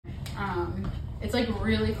It's like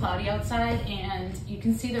really cloudy outside and you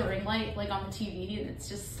can see the ring light like on the TV and it's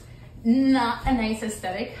just not a nice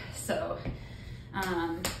aesthetic. So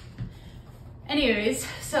anyways,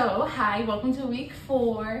 so hi, welcome to week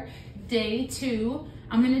 4, day 2.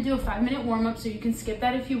 I'm gonna do a 5-minute warm-up, so you can skip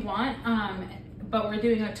that if you want. But we're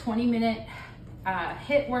doing a 20-minute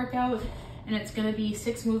HIIT workout, and it's gonna be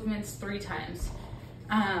 6 movements 3 times.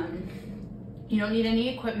 You don't need any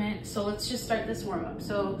equipment, so let's just start this warm-up.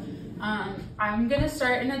 So I'm gonna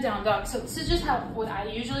start in a down dog. So this is just what I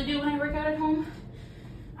usually do when I work out at home.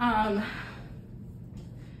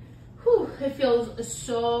 It feels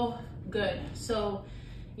so good. So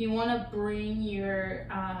you wanna bring your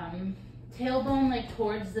tailbone like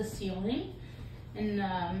towards the ceiling, and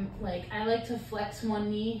like I like to flex one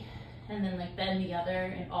knee and then like bend the other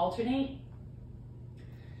and alternate,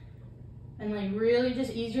 and like really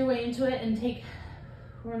just ease your way into it. And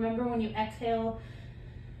remember when you exhale,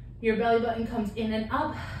 your belly button comes in and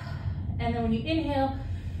up, and then when you inhale,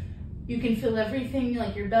 you can feel everything,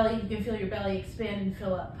 like you can feel your belly expand and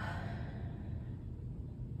fill up.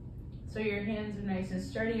 So your hands are nice and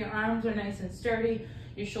sturdy, your arms are nice and sturdy,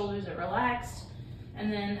 your shoulders are relaxed.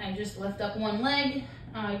 And then I just lift up one leg,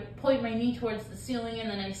 I point my knee towards the ceiling, and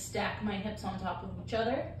then I stack my hips on top of each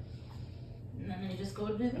other. And then I just go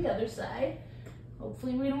to the other side.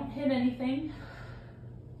 Hopefully we don't hit anything.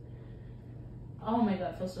 Oh my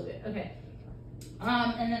God, feels so good. Okay.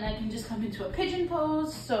 And then I can just come into a pigeon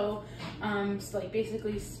pose. So it's like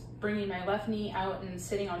basically bringing my left knee out and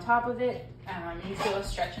sitting on top of it. You feel a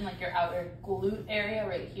stretch in like your outer glute area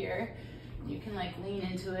right here. You can like lean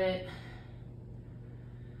into it.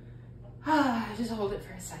 Just hold it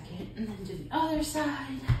for a second and then do the other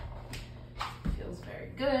side. Feels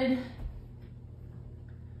very good.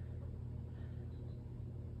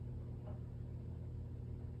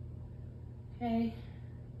 Okay,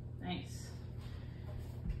 nice.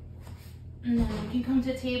 And then we can come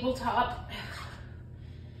to tabletop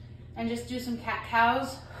and just do some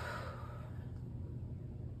cat-cows.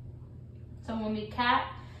 So when we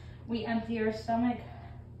cat, we empty our stomach.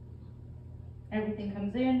 Everything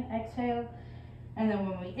comes in, exhale. And then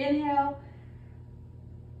when we inhale,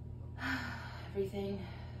 everything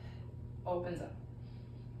opens up.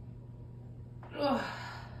 Ugh.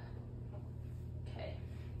 Okay,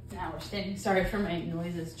 now we're standing. Sorry for my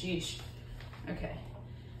noises, geesh. Okay,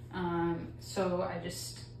 so I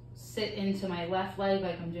just sit into my left leg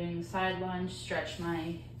like I'm doing the side lunge, stretch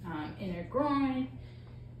my inner groin,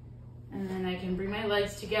 and then I can bring my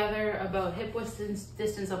legs together about hip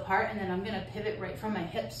distance apart, and then I'm gonna pivot right from my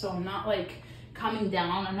hips, so I'm not like coming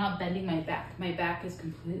down, I'm not bending my back. My back is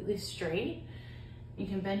completely straight. You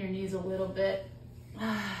can bend your knees a little bit,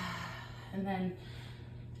 and then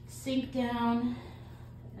sink down,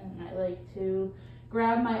 and I like to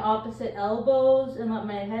grab my opposite elbows and let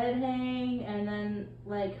my head hang, and then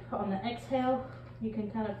like on the exhale, you can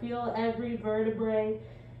kind of feel every vertebrae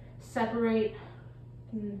separate.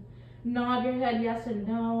 Nod your head yes and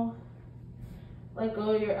no. Let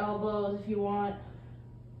go of your elbows if you want.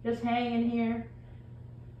 Just hang in here.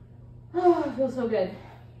 Oh, it feels so good.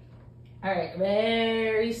 All right,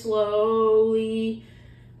 very slowly,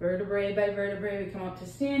 vertebrae by vertebrae, we come up to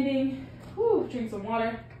standing. Whew, drink some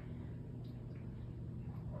water.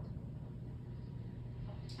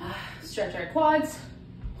 Stretch our quads.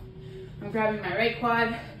 I'm grabbing my right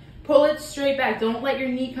quad. Pull it straight back. Don't let your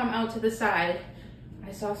knee come out to the side.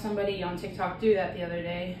 I saw somebody on TikTok do that the other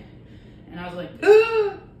day, and I was like,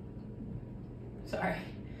 ooh! Sorry.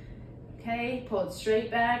 Okay, pull it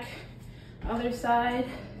straight back. Other side.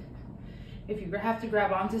 If you have to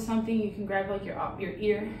grab onto something, you can grab like your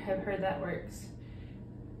ear. I've heard that works.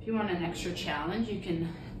 If you want an extra challenge, you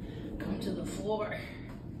can come to the floor.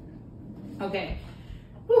 Okay.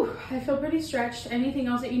 Whew, I feel pretty stretched. Anything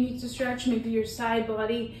else that you need to stretch, maybe your side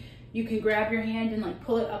body, you can grab your hand and like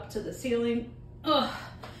pull it up to the ceiling. Ugh.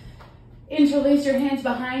 Interlace your hands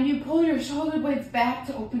behind you, pull your shoulder blades back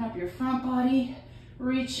to open up your front body,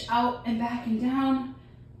 reach out and back and down.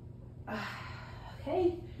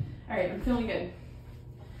 Okay, all right, I'm feeling good.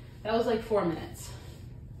 That was like 4 minutes.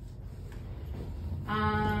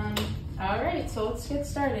 All right, so let's get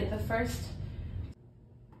started.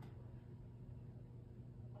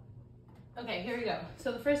 Okay, here we go.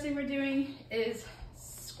 So the first thing we're doing is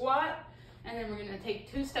squat, and then we're gonna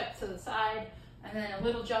take 2 steps to the side, and then a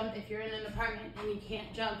little jump. If you're in an apartment and you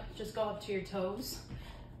can't jump, just go up to your toes.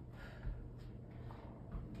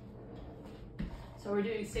 So we're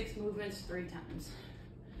doing 6 movements 3 times.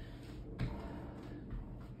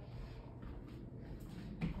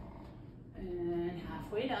 And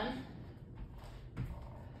halfway done.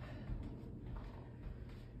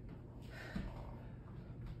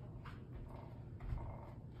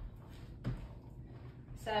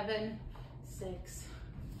 7, 6,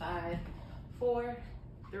 5, 4,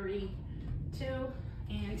 3, 2,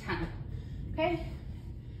 and 10. Okay?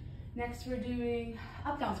 Next we're doing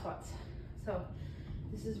up down squats. So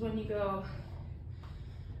this is when you go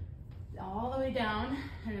all the way down,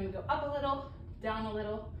 and then we go up a little, down a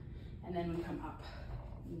little, and then we come up.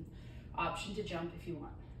 Option to jump if you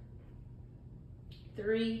want.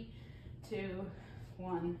 3, 2,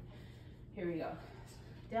 1. Here we go.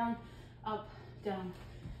 Down, up, down.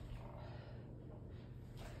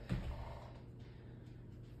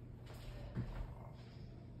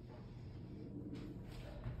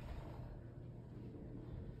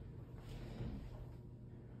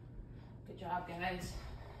 Good job, guys.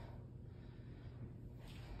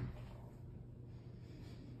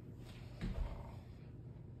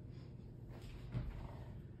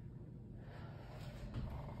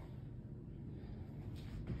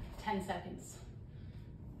 Seconds.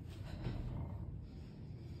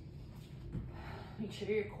 Make sure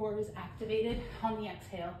your core is activated on the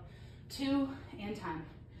exhale. 2 and time.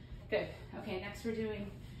 Good. Okay, next we're doing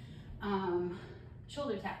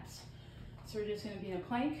shoulder taps. So we're just going to be in a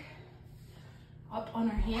plank, up on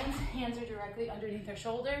our hands. Hands are directly underneath our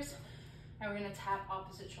shoulders, and we're going to tap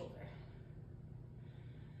opposite shoulder.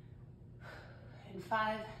 In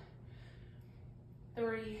 5,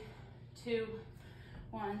 3, 2,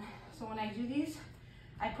 1. So when I do these,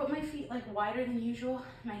 I put my feet like wider than usual.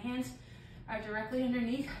 My hands are directly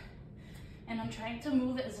underneath, and I'm trying to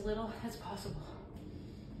move as little as possible.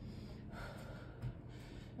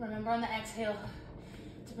 Remember on the exhale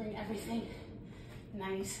to bring everything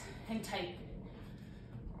nice and tight.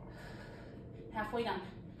 Halfway done.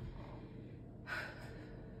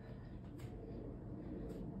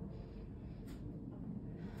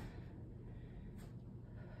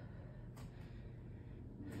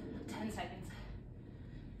 Seconds.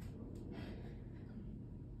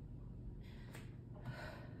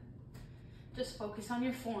 Just focus on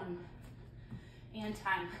your form and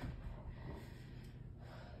time.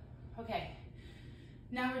 Okay,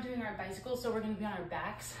 now we're doing our bicycles, so we're going to be on our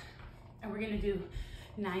backs, and we're going to do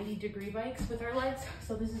 90-degree bikes with our legs.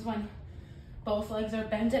 So this is when both legs are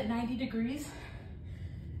bent at 90 degrees,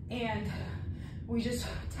 and we just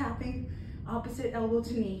tapping opposite elbow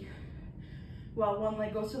to knee while one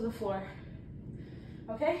leg goes to the floor.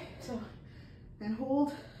 Okay, so, and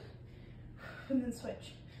hold, and then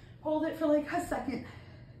switch. Hold it for like a second.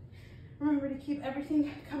 Remember to keep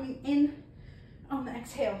everything coming in on the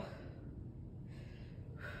exhale.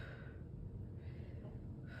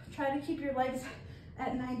 Try to keep your legs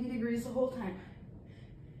at 90 degrees the whole time.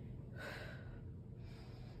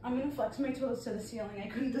 I'm gonna flex my toes to the ceiling. I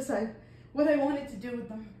couldn't decide what I wanted to do with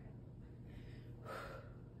them.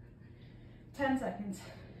 10 seconds.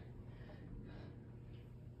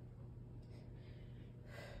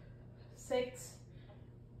 6,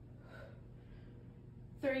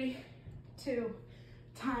 3, 2,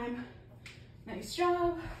 time. Nice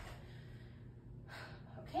job.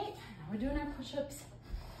 Okay, now we're doing our push-ups.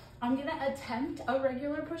 I'm gonna attempt a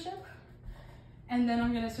regular push-up, and then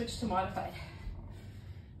I'm gonna switch to modified.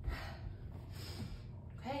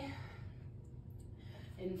 Okay.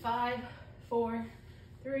 In 5, 4,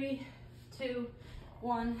 3, 2,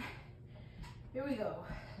 1. Here we go.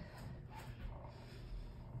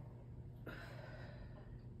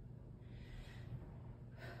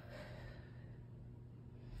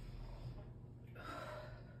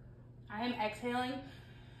 I am exhaling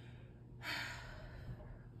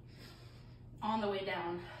on the way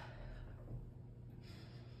down,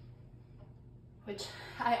 which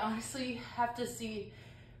I honestly have to see.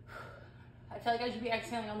 I feel like I should be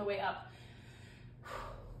exhaling on the way up.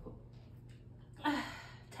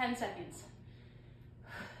 10 seconds.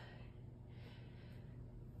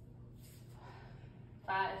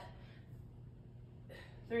 5,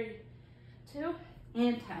 3, 2,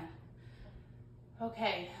 and 10.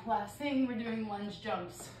 Okay, last thing, we're doing lunge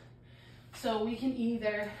jumps. So we can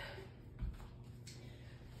either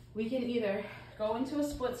go into a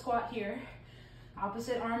split squat here,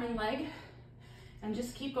 opposite arm and leg, and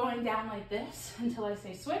just keep going down like this until I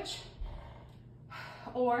say switch.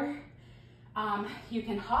 Or you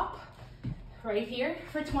can hop right here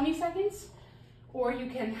for 20 seconds, or you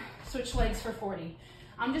can switch legs for 40.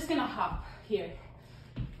 I'm just gonna hop here,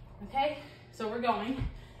 okay? So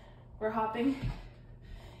we're hopping.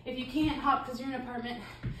 If you can't hop because you're in an apartment,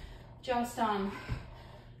 just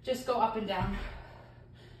go up and down.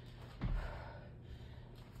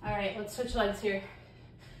 All right, let's switch legs here.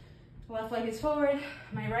 Left leg is forward,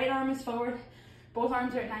 my right arm is forward. Both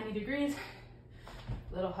arms are at 90 degrees.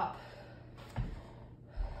 Little hop.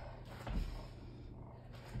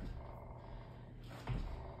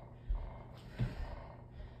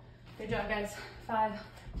 job, guys. 5,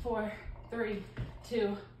 4, 3,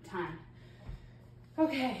 2, time.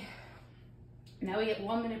 Okay, now we get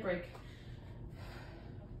 1 minute break.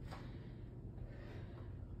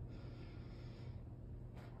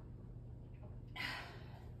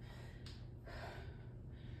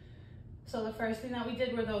 So the first thing that we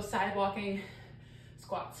did were those side walking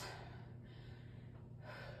squats.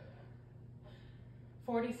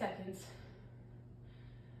 40 seconds.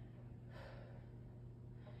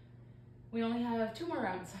 We only have 2 more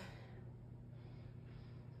rounds.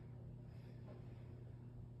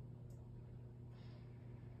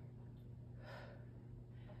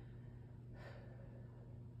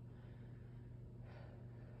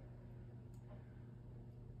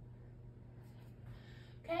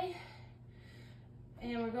 Okay,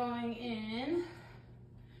 and we're going in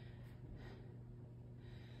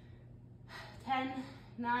 10,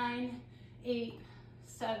 9, 8,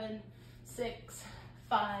 7, 6,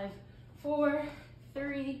 5, 4,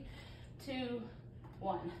 3, 2,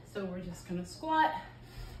 1. So we're just gonna squat,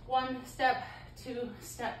 1 step, 2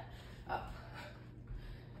 step up.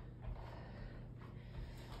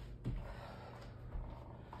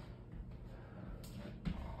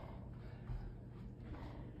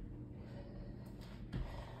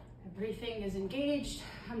 Everything is engaged.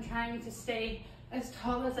 I'm trying to stay as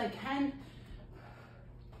tall as I can.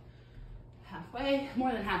 Halfway,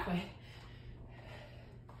 more than halfway.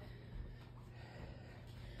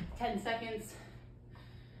 10 seconds.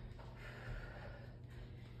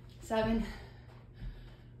 7,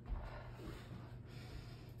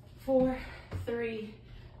 4, 3,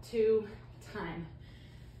 2, time.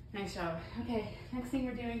 Nice job. Okay, next thing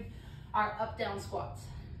we're doing are up down squats.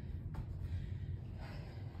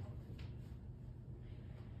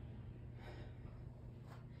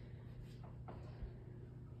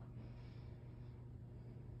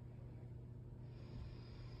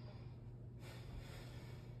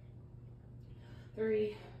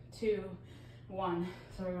 Three, 2, 1.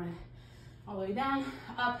 So we're going all the way down,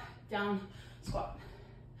 up, down, squat.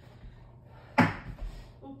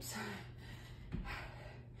 Oops.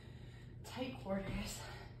 Tight quarters.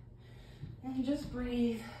 And just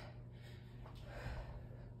breathe.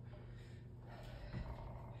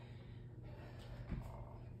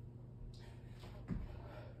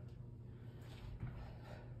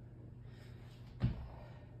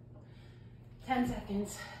 Ten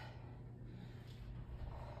seconds.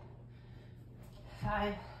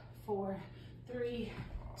 5, 4, 3,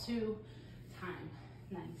 2, time.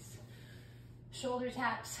 Nice. Shoulder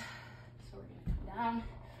taps. So we're gonna come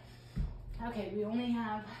down. Okay, we only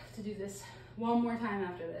have to do this 1 more time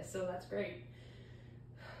after this, so that's great.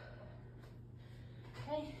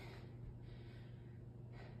 Okay.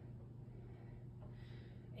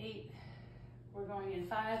 8. We're going in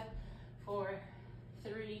 5, 4,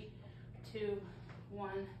 3, 2,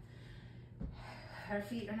 1. Our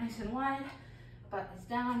feet are nice and wide. Butt is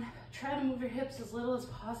down. Try to move your hips as little as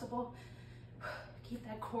possible. Keep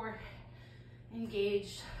that core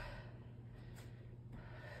engaged.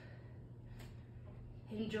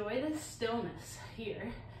 Enjoy the stillness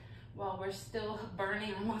here while we're still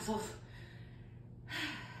burning our muscles.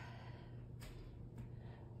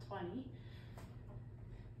 20,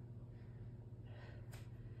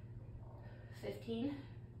 15,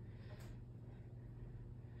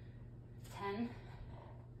 10,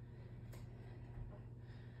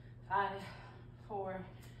 5, 4,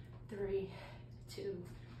 3, 2,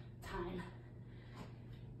 time.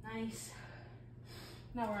 Nice.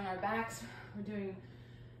 Now we're on our backs. We're doing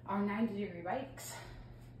our 90-degree bikes.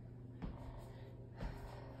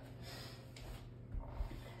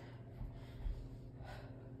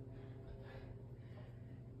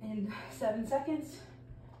 In 7 seconds.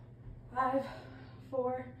 5,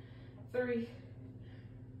 4, 3,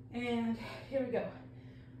 and here we go.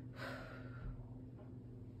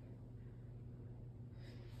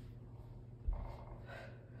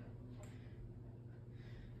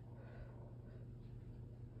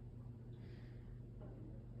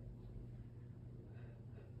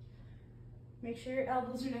 Make sure your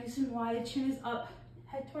elbows are nice and wide, chin is up,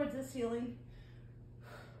 head towards the ceiling.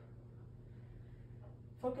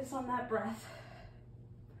 Focus on that breath,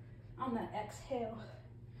 on that exhale.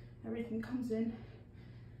 Everything comes in.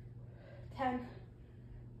 10,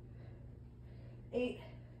 8,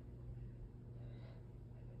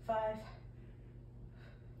 5,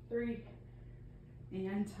 3,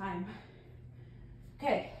 and time.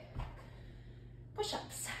 Okay,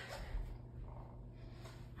 push-ups.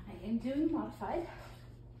 I am doing modified.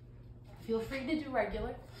 Feel free to do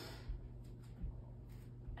regular.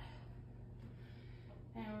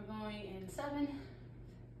 And we're going in 7,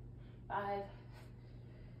 5,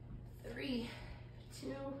 3,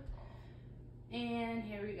 2, and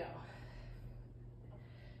here we go.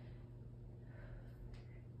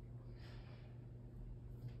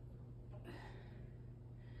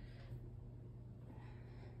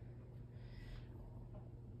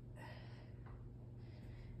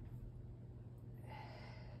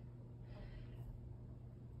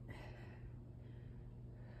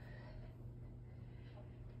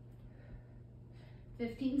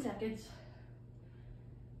 Seconds.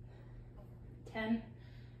 10,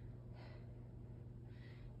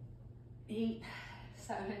 8,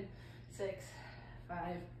 7, 6, 5,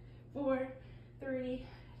 4, 3,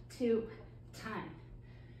 2, time.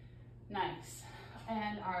 Nice.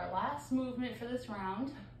 And our last movement for this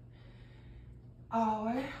round,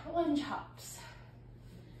 our lunge hops.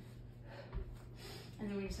 And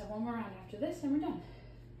then we just have one more round after this and we're done.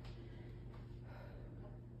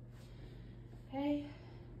 Okay.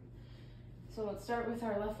 So let's start with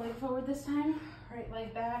our left leg forward this time, right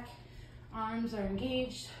leg back, arms are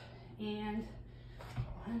engaged, and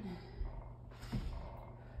 1.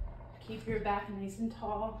 Keep your back nice and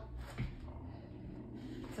tall.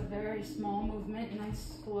 It's a very small movement,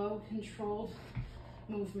 nice, slow, controlled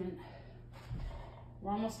movement.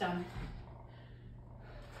 We're almost done.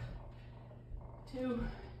 2,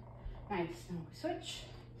 nice, now we switch.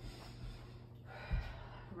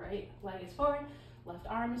 Right leg is forward, left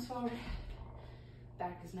arm is forward.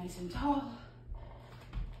 Back is nice and tall.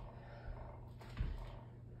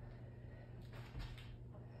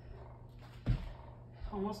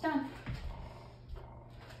 Almost done.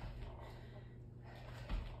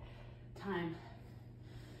 Time.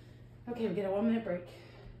 Okay, we get a 1-minute break.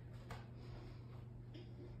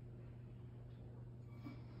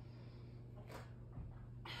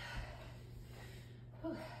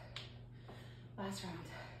 Whew. Last round.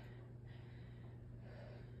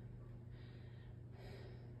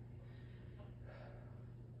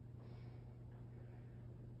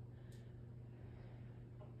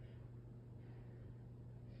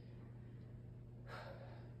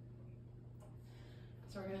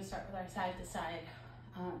 So we're going to start with our side to side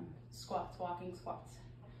squats, walking squats.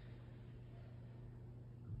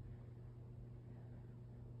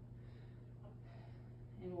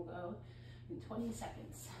 And we'll go in 20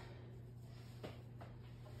 seconds.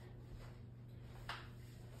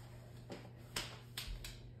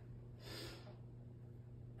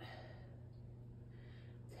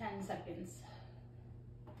 Seconds.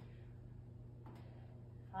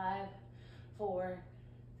 5, 4,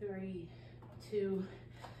 3, 2,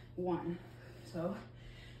 1. So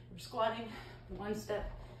we're squatting 1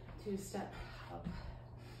 step, 2 step up.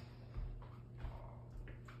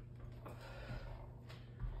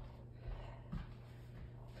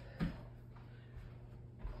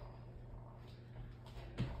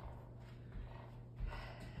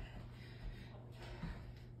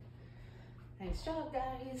 Nice job,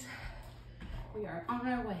 guys. We are on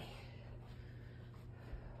our way.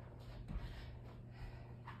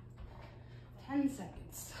 10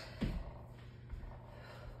 seconds.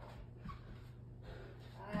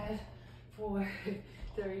 5, 4,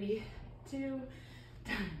 3, 2,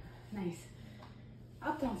 done. Nice.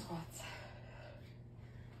 Up, down squats.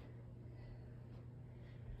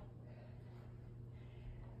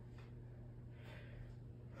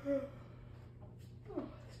 Oh,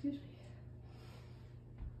 excuse me.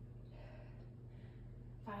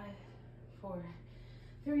 5, 4,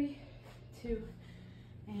 3, 2,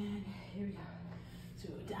 and here we go. So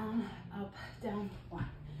down, up, down, 1.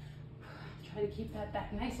 Try to keep that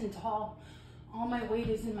back nice and tall. All my weight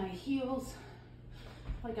is in my heels,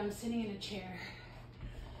 like I'm sitting in a chair.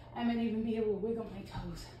 I might even be able to wiggle my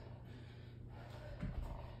toes.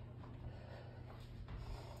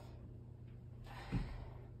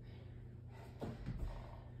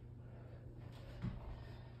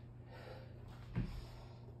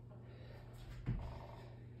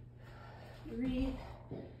 Breathe.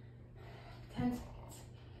 10 seconds.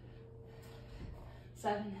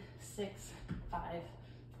 7, 6, 5,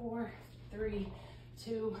 4, 3,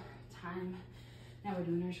 2, time. Now we're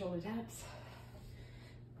doing our shoulder taps.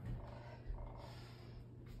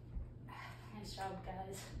 Nice job,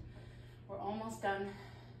 guys. We're almost done.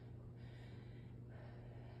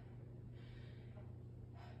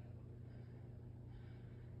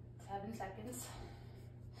 Seven seconds.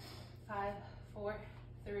 5, 4,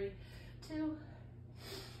 3, 2,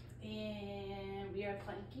 and we are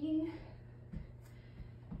planking.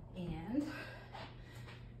 And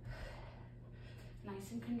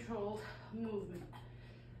nice and controlled movement.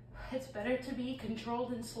 It's better to be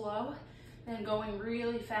controlled and slow than going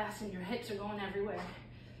really fast and your hips are going everywhere.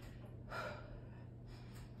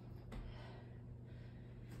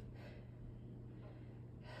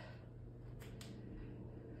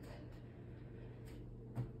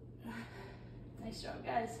 Nice job,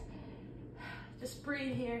 guys. Just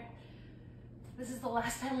breathe here. This is the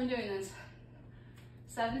last time we're doing this.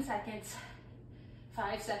 7 seconds,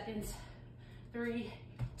 5 seconds, 3,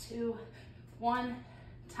 2, 1,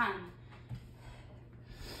 time.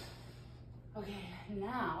 Okay,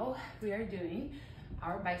 now we are doing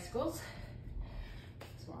our bicycles.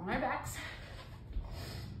 So we're on our backs.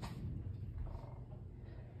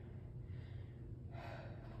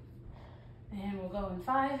 And we'll go in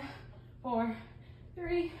 5, 4,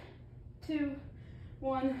 3, 2,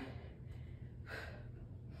 1.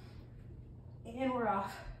 And we're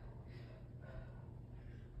off.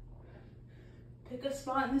 Pick a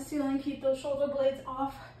spot in the ceiling, keep those shoulder blades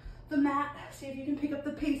off the mat. See if you can pick up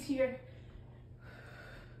the pace here.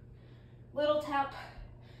 Little tap,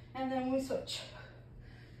 and then we switch.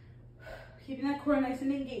 Keeping that core nice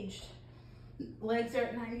and engaged. Legs are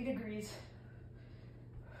at 90 degrees.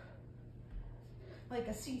 Like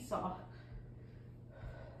a seesaw.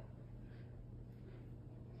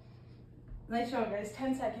 Nice job, guys.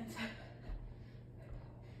 10 seconds.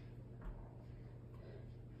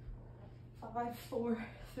 5, 4,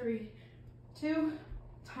 3, 2,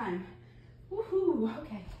 time. Woohoo,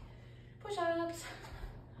 okay. Push-ups.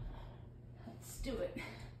 Let's do it.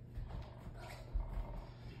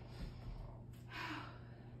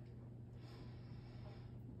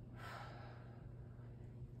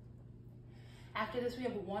 After this, we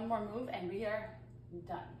have one more move and we are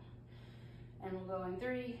done. And we'll go in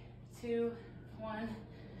 3, 2, 1,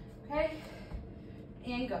 okay?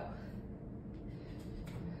 And go.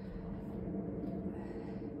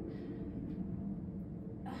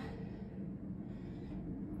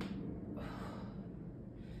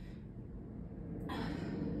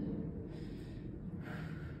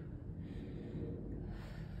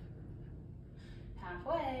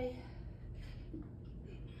 Halfway.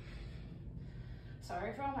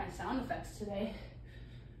 Sorry for all my sound effects today.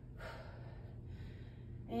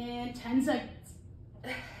 And 10 seconds.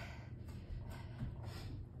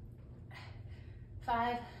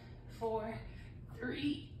 5, 4,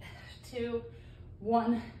 3, 2,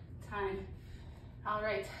 1, time. All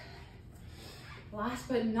right. Last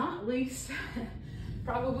but not least,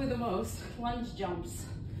 probably the most, lunge jumps.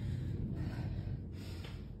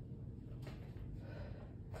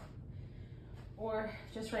 Or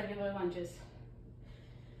just regular lunges.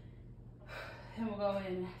 And we'll go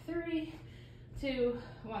in 3, 2,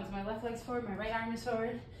 1. So my left leg's forward, my right arm is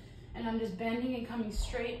forward, and I'm just bending and coming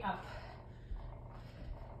straight up.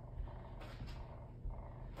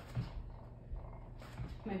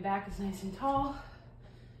 My back is nice and tall.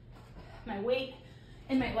 My weight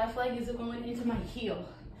in my left leg is going into my heel.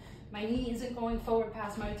 My knee isn't going forward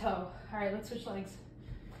past my toe. All right, let's switch legs.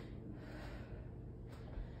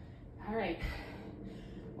 All right,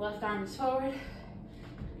 left arm is forward.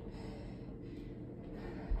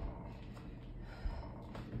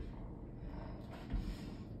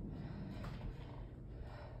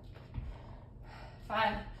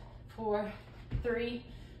 Five, 4, 3,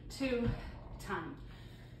 2, time.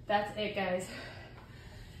 That's it, guys.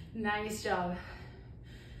 Nice job.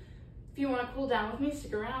 If you want to cool down with me,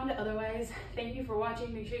 stick around. Otherwise, thank you for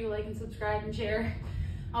watching. Make sure you like and subscribe and share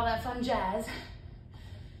all that fun jazz.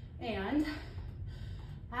 And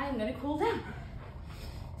I'm gonna cool down.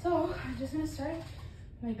 So I'm just gonna start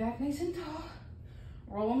my back nice and tall.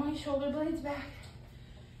 Roll my shoulder blades back.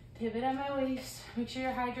 Pivot at my waist. Make sure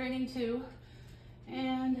you're hydrating too.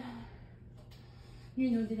 And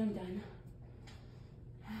you know that I'm done.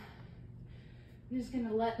 I'm just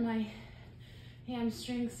gonna let my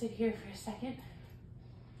hamstrings sit here for a second.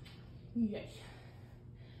 Yay.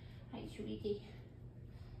 Hi, sweetie.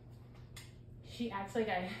 She acts like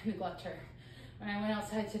I neglect her. When I went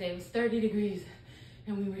outside today, it was 30 degrees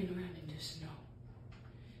and we ran around in the snow.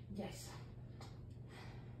 Yes.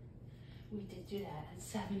 We did do that at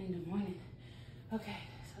 7 in the morning. Okay,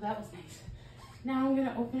 so that was nice. Now I'm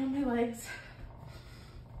gonna open up my legs.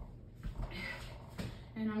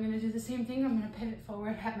 And I'm gonna do the same thing. I'm gonna pivot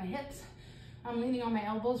forward at my hips. I'm leaning on my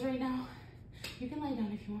elbows right now. You can lie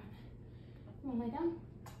down if you want. You wanna lie down?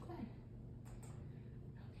 Go ahead.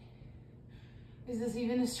 Okay. Is this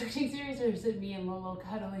even a stretching series or is it me and Lolo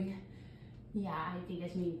cuddling? Yeah, I think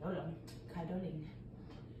it's me and Lolo cuddling.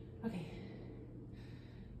 Okay.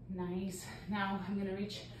 Nice. Now I'm gonna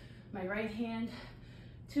reach my right hand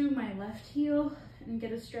to my left heel and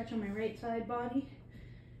get a stretch on my right side body.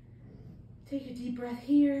 Take a deep breath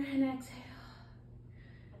here and exhale.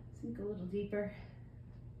 Sink a little deeper.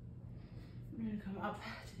 I'm gonna come up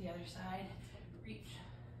to the other side. Reach,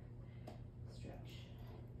 stretch.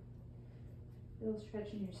 Little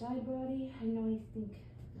stretch in your side body. I know I stink.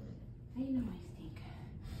 I know I stink.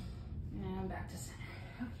 And back to center.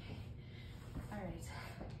 Okay. All right.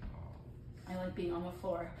 I like being on the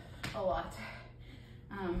floor a lot.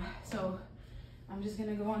 So I'm just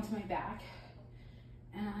gonna go onto my back,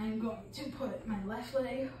 and I'm going to put my left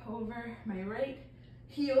leg over my right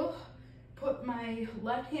heel, put my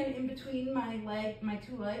left hand in between my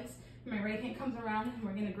two legs. My right hand comes around, and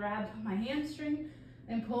we're gonna grab my hamstring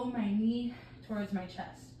and pull my knee towards my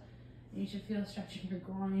chest. And you should feel a stretch in your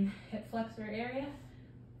groin, hip flexor area.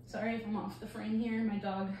 Sorry if I'm off the frame here, my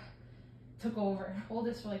dog took over. Hold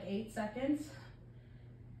this for like 8 seconds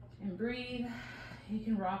and breathe. You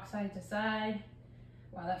can rock side to side.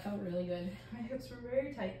 Wow, that felt really good. My hips were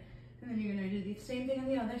very tight. And then you're gonna do the same thing on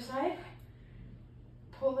the other side.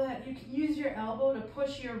 Pull that, you can use your elbow to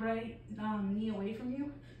push your right knee away from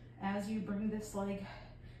you as you bring this leg.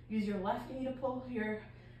 Use your left knee to pull your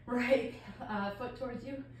right foot towards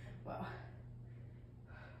you. Wow.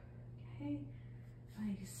 Okay,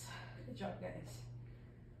 nice. Good job, guys.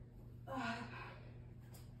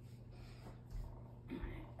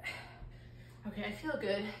 Okay, I feel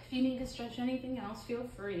good. If you need to stretch anything else, feel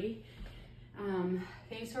free.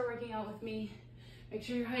 Thanks for working out with me. Make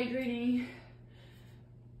sure you're hydrating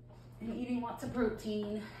and eating lots of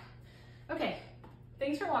protein. Okay,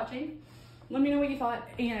 thanks for watching. Let me know what you thought,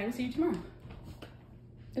 and I will see you tomorrow.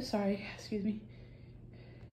 Sorry, excuse me.